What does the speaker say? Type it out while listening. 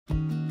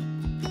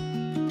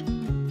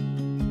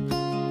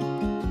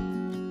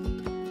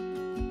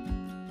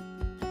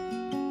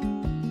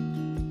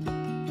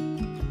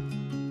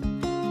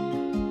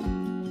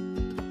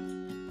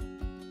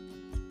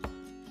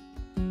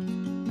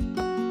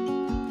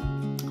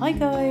Hi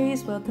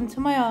guys, welcome to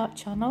my art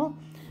channel.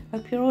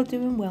 Hope you're all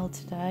doing well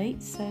today.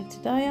 So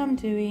today I'm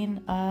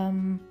doing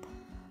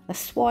a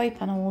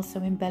swipe and I'm also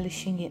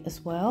embellishing it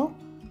as well.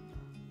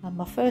 And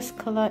my first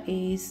colour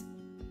is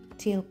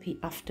TLP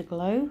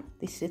Afterglow.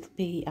 This will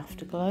be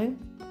Afterglow.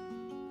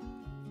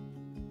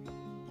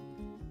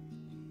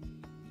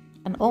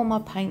 And all my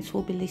paints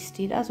will be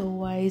listed as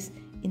always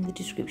in the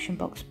description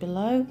box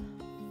below.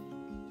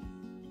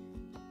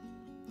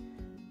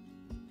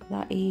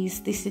 That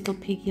is this little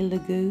piggy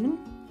lagoon.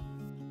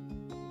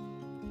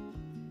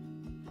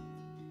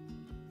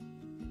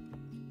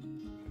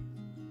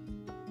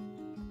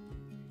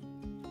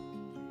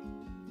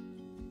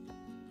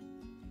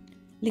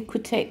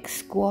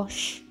 Liquitex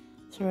Gouache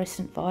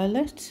Fluorescent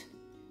Violet.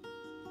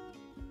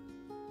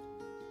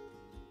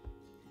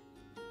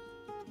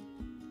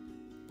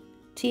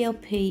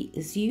 TLP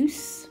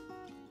Zeus,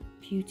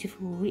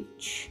 beautiful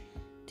rich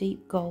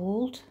deep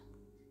gold.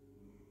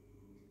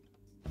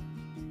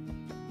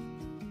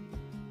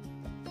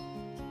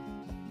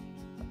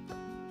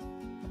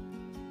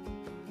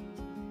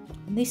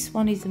 And this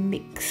one is a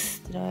mix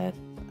that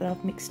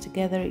I've mixed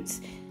together.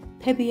 It's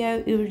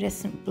Pebeo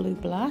Iridescent Blue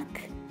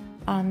Black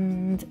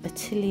and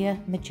Atelier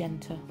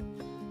Magenta,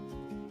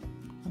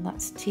 and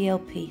that's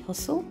TLP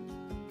Hustle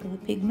for the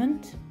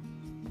pigment.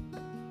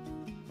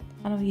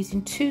 And I'm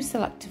using two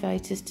cell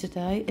activators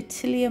today,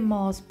 Atelier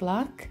Mars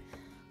Black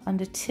and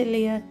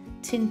Atelier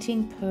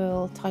Tinting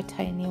Pearl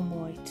Titanium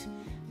White,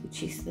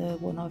 which is the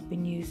one I've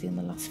been using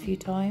the last few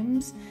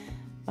times.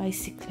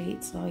 Basically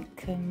it's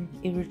like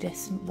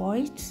iridescent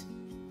white,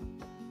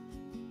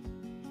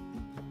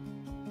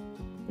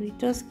 but it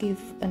does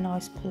give a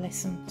nice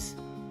pearlescent,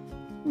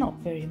 not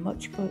very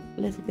much, but a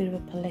little bit of a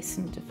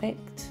pearlescent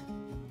effect.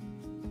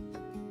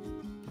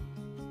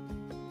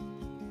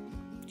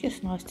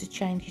 Just nice to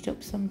change it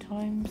up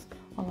sometimes.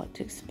 I like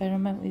to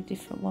experiment with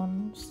different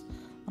ones,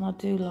 and I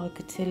do like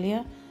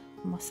Atelier,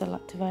 my cell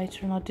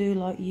activator, and I do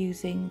like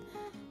using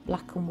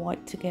black and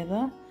white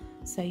together,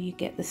 so you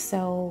get the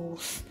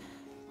cells.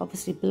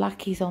 Obviously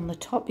black is on the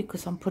top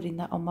because I'm putting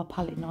that on my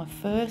palette knife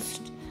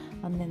first,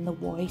 and then the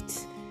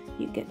white,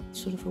 you get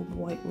sort of a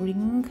white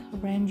ring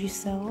around your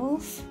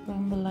cells,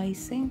 around the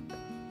lacing,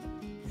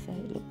 so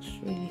it looks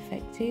really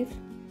effective.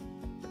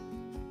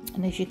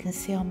 And as you can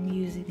see, I'm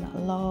using that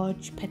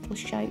large petal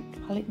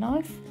shaped palette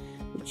knife,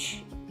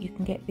 which you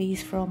can get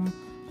these from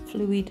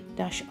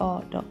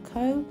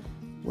fluid-art.co,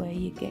 where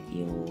you get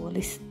your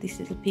this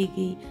little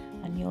piggy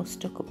and your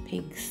stuck up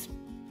pigs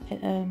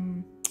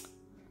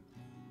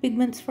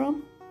pigments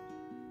from.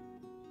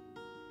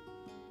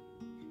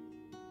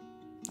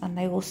 And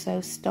they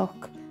also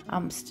stock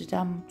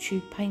Amsterdam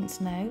tube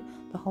paints now,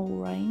 the whole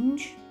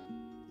range,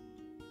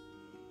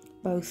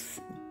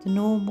 both the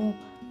normal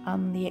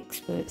and the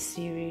expert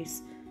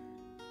series,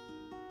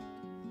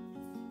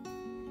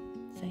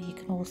 so you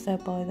can also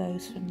buy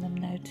those from them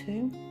now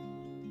too.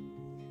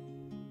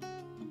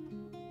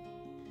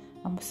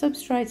 And my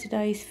substrate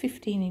today is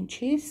 15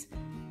 inches.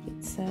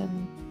 It's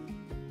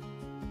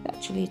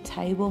actually a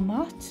table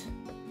mat.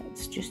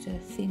 It's just a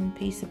thin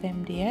piece of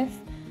MDF,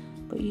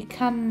 but you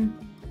can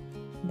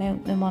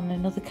mount them on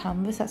another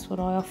canvas. That's what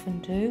I often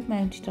do,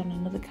 mount it on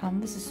another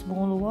canvas, a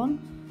smaller one,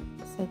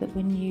 so that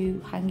when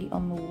you hang it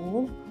on the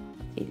wall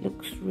it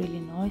looks really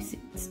nice.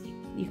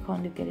 You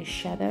kind of get a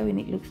shadow and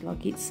it looks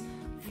like it's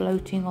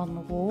floating on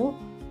the wall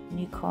and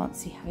you can't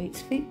see how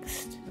it's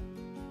fixed.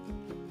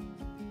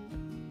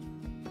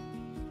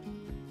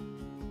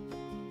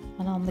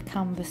 And on the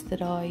canvas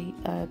that I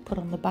put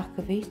on the back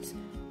of it,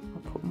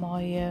 I put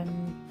my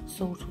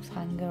sawtooth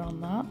hanger on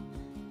that,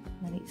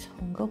 and it's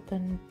hung up,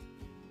 and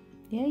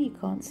yeah, you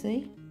can't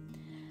see.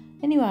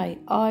 Anyway,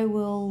 I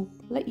will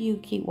let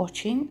you keep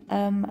watching.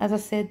 As I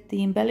said,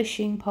 the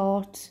embellishing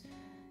part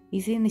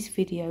is in this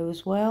video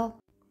as well,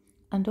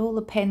 and all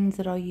the pens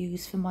that I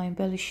use for my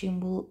embellishing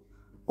will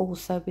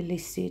also be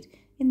listed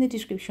in the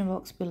description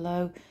box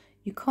below.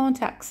 You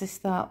can't access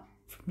that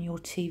from your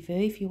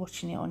TV if you're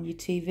watching it on your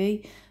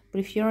TV, but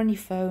if you're on your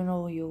phone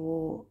or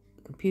your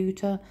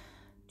computer,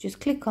 just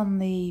click on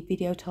the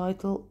video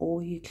title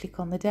or you click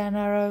on the down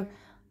arrow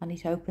and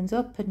it opens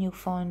up, and you'll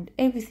find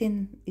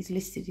everything is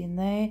listed in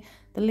there.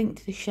 The link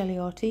to the Shelley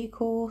Art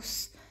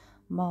e-course,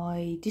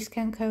 my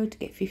discount code to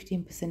get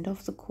 15%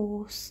 off the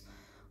course,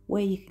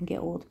 where you can get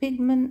all the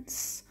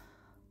pigments,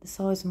 the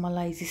size of my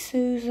Lazy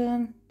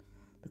Susan,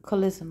 the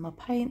colours of my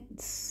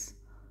paints.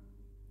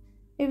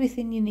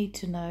 Everything you need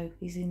to know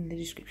is in the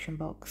description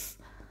box.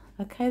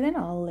 Okay then,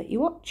 I'll let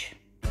you watch.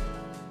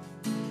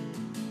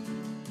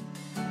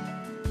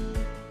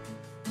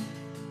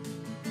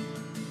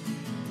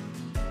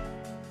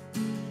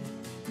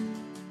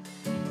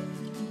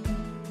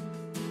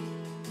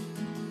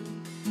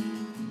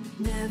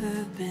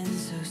 Never been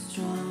so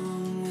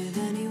strong with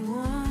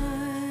anyone.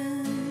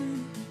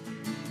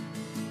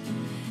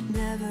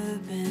 Never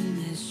been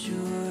this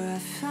sure I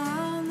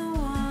found the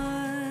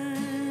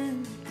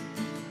one.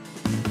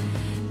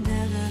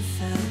 Never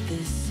felt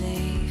this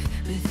safe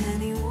with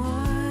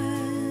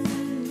anyone.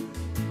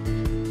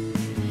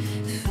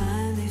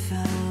 Finally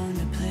found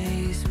a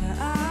place where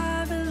I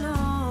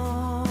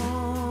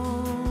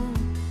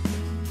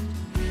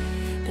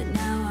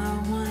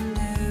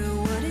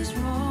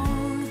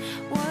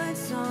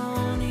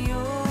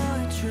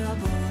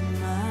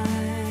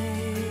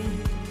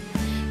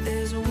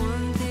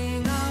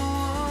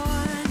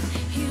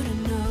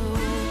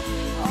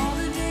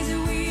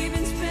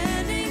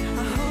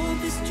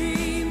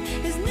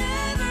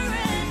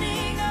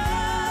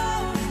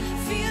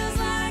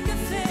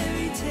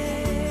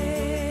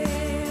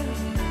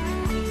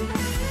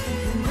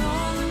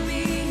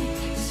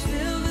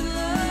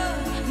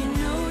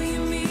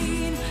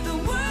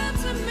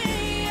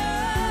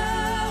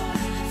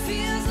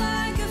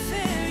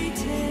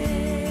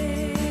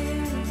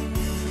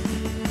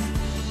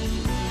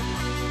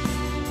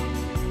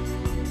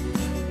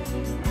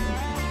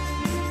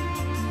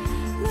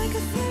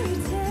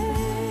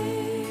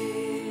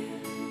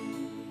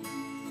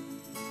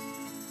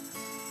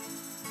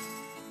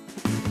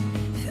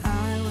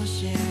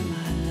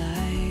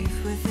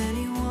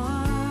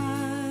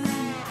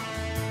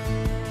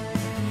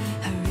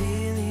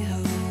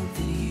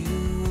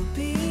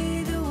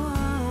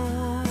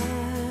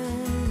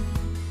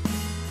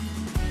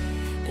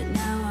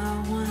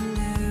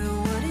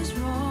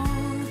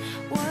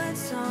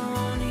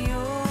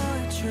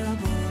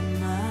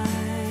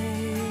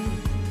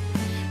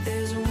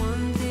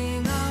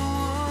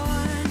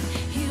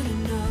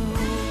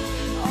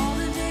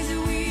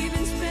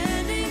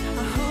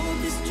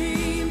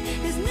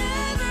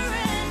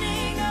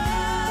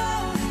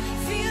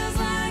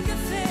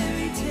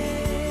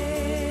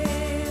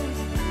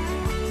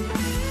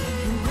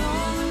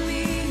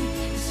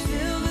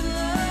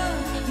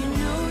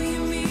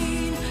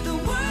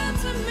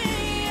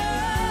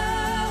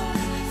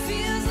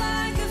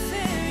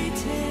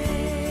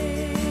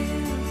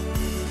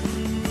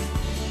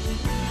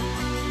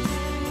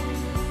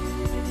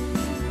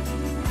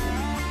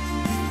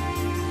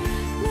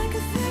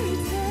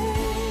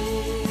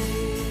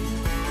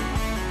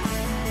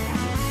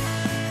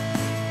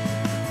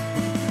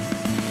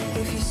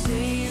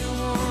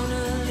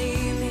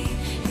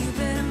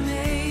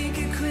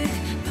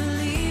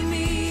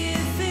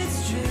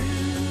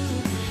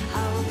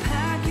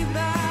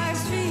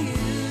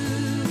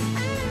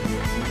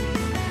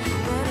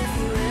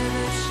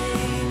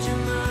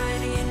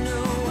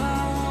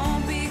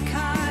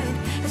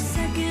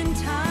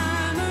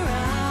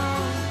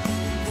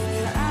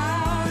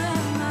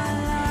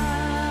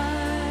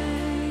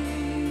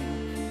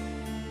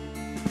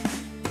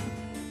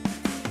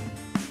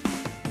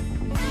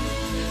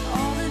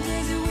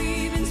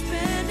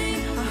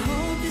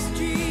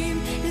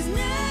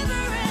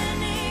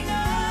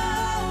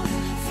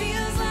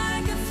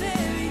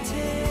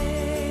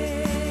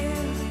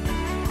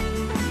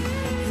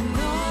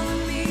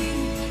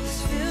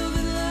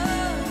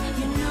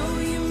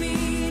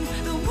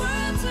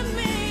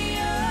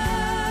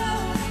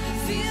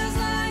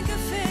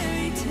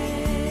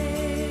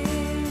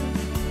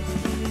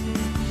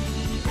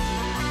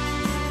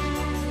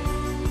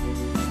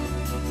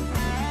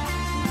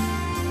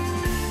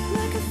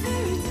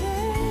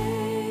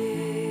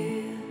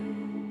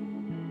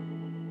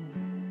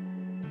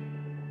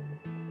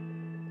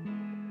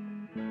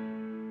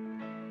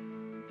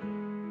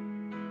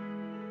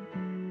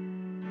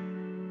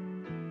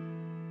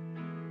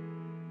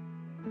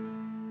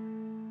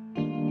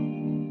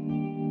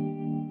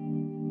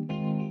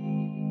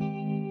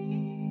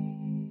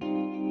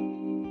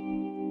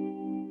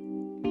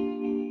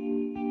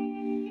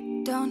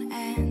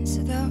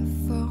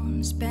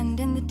alone,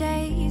 spending the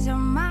days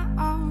on my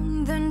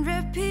own, then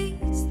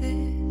repeats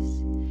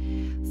this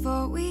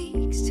for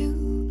weeks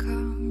to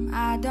come.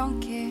 I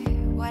don't care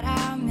what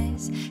I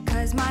miss,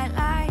 'cause my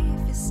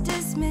life is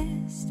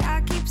dismissed.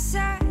 I keep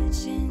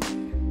searching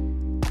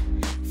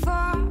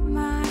for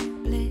my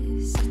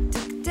bliss. It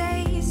took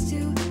days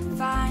to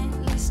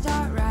finally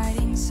start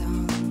writing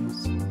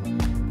songs,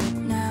 but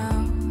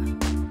now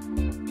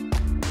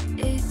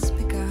it's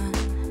begun.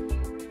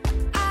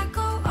 I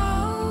go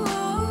oh,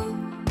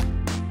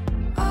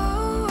 oh,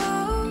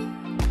 oh,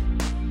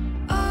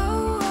 oh, oh,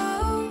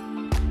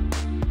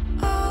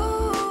 oh,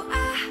 oh,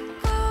 I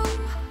go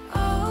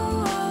oh,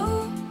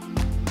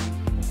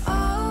 oh,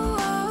 oh,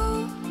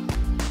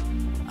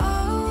 oh,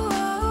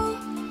 oh,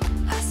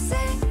 I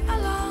sing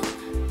along.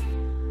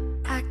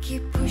 I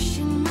keep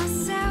pushing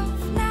myself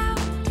now,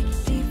 dig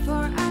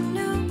deeper, I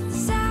knew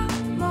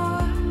sound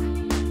more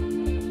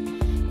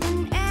than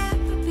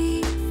ever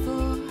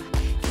before.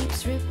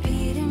 Keeps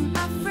repeating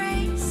my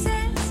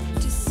phrases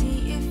to see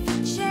if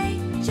it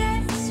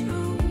changes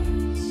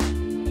rules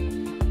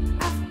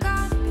I've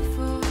gone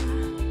before,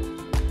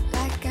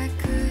 like I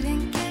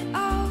couldn't get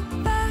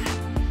over,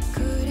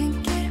 couldn't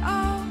get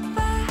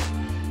over,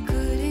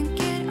 couldn't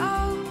get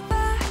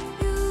over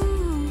you,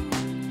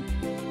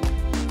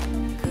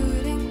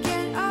 couldn't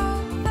get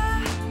over,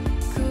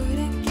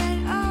 couldn't get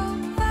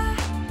over,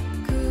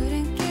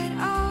 couldn't get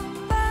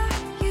over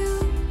you.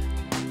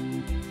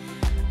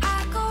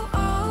 I go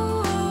oh,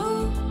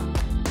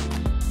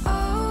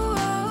 oh,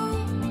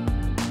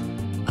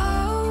 oh,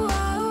 oh,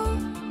 oh,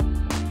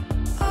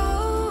 oh,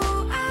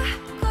 I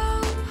go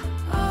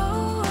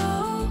oh,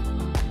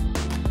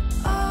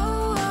 oh,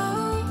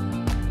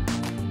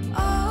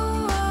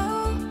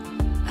 oh,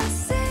 I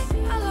sing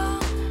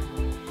along.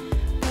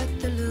 But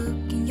the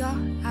look in your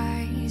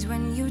eyes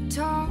when you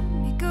told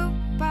me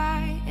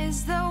goodbye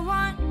is the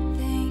one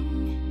thing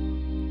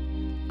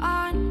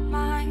on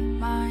my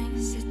mind.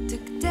 It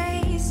took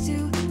days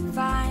to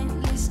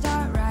finally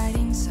start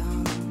writing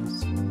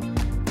songs,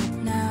 but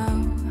now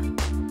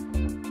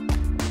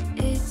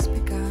it's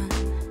begun.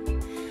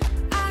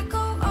 I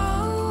go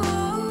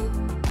oh,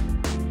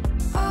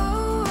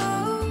 oh,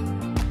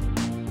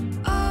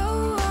 oh,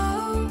 oh,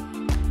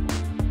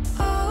 oh,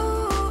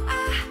 oh, I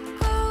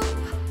go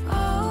oh,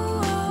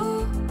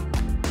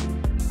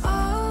 oh,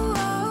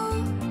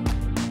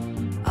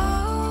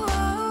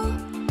 oh,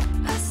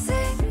 I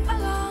sing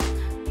along.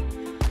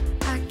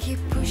 I keep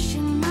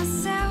pushing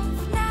myself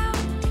now,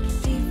 dig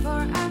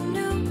deeper, I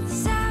knew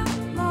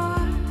sound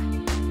more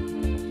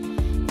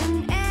than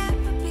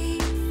ever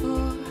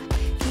before.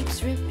 Keeps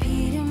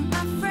repeating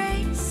my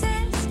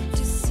phrases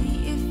to see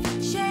if it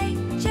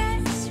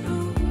changes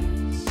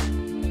rules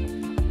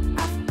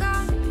I've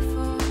gone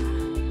before,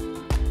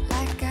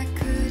 like I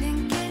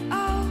couldn't get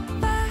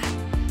over,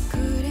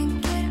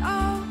 couldn't get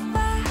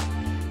over,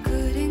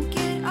 couldn't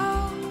get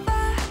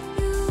over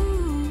you,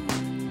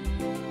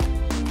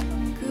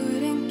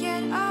 couldn't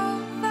get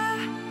over,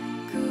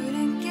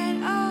 couldn't get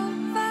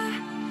over,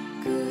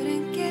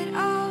 couldn't get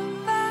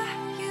over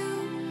you.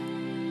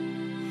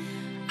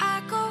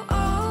 I go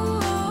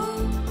oh,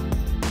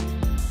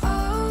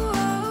 oh,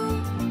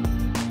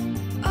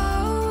 oh,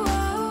 oh,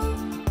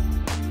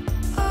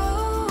 oh,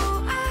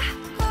 oh, I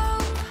go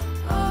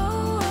oh,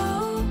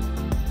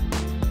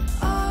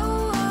 oh,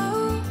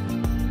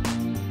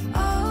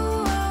 oh,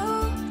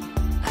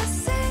 I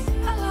sing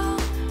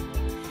along.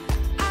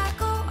 I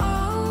go oh,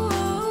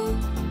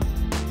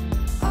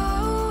 oh,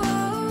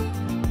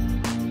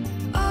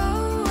 oh,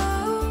 oh,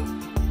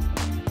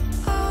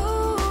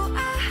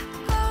 I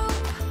go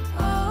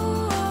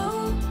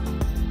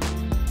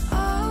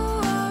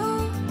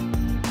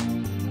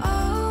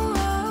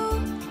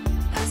oh,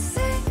 I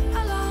sing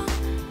along.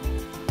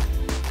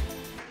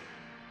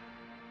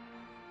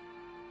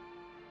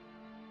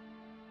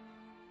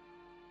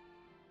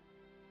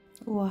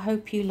 Oh, I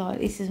hope you like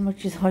this as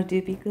much as I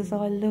do, because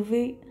I love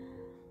it.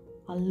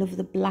 I love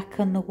the black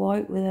and the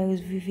white with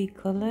those vivid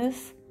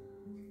colours.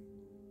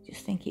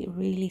 Just think it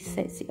really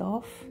sets it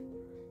off,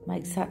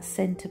 makes that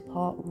centre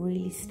part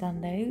really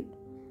stand out.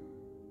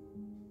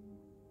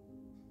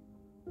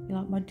 You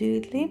like my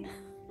doodling?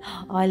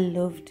 I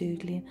love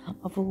doodling.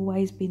 I've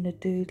always been a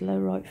doodler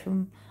right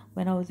from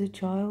when I was a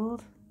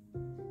child. I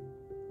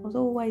was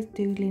always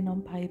doodling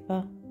on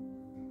paper.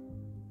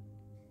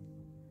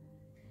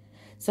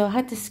 So I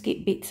had to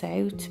skip bits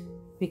out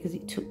because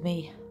it took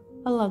me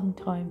a long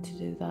time to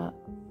do that.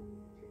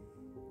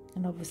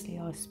 And obviously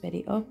I sped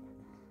it up.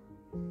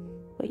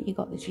 But you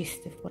got the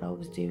gist of what I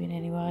was doing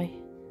anyway.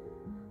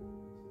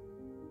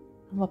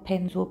 And my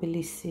pens will be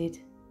listed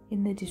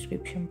in the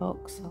description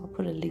box. I'll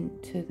put a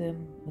link to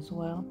them as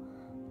well,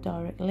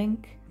 direct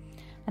link.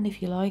 And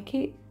if you like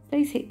it,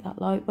 please hit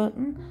that like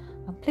button,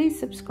 and please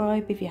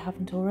subscribe if you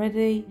haven't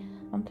already,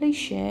 and please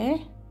share.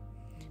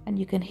 And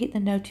you can hit the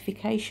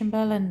notification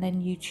bell, and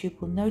then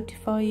YouTube will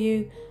notify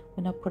you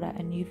when I put out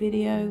a new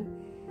video.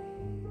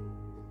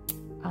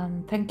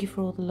 And thank you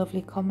for all the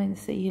lovely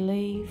comments that you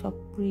leave. I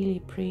really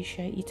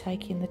appreciate you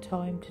taking the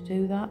time to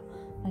do that.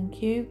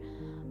 Thank you.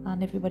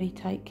 and everybody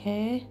take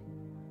care,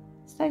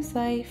 stay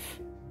safe.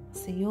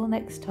 See you all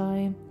next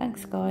time.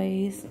 Thanks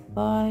guys,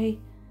 bye.